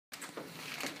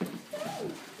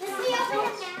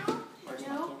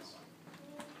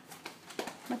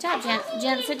job, Jen.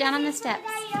 Jen, sit down on the steps.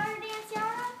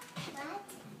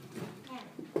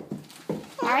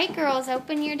 All right, girls,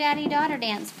 open your daddy-daughter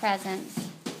dance presents.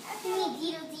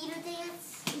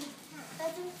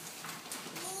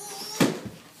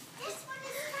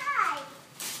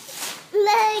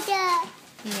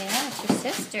 Yeah, it's your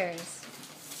sisters.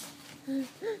 I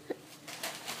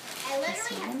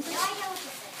literally have no idea what this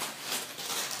is.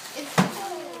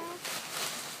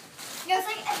 It's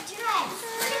like a dress.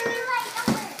 Really light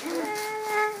color.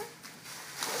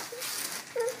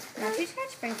 Not too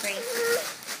scratch, Free Free.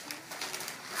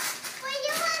 Will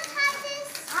you untie this?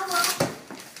 I will.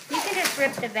 You can just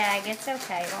rip the bag. It's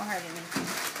okay. It won't hurt anything.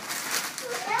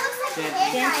 That looks like a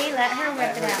hair Genty, dryer. let her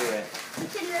rip it out. You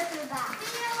can rip the bag.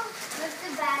 Rip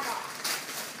the bag off.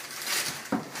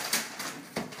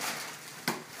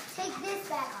 Take this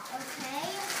bag off, okay?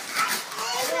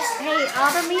 Hey,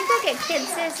 Auburn, will you go get kid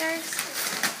scissors?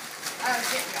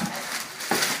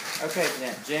 Okay,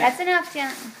 Jen. That's enough,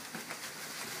 Jen.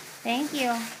 Thank you.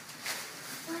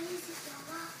 What is it,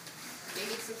 Bella? Do you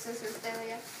need some scissors,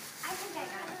 Delia? I think I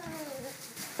got it.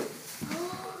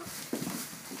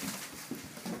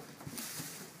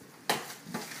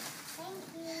 Thank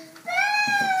you.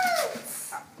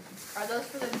 Boots! Are those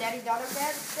for the daddy-daughter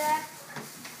beds, Dad?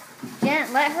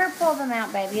 Jen, let her pull them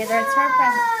out, baby. It's her present.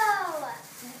 Whoa!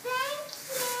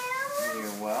 Thank you.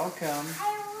 You're welcome.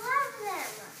 I love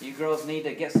them. You girls need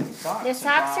to get some socks. The and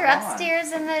socks try are 'em on.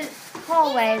 upstairs in the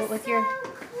hallway with your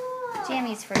So cool.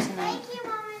 jammies for tonight. Thank you,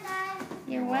 Mom and Dad.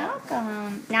 You're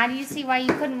welcome. Now do you see why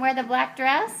you couldn't wear the black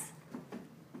dress?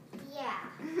 Yeah.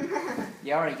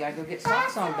 You already gotta go get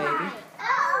socks on, baby.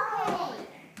 Oh, okay.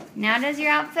 Now does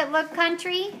your outfit look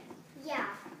country? Yeah.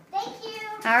 Thank you.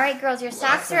 All right, girls, your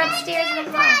socks are upstairs in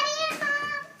the hall. Daddy and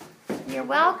Mom. You're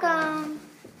welcome.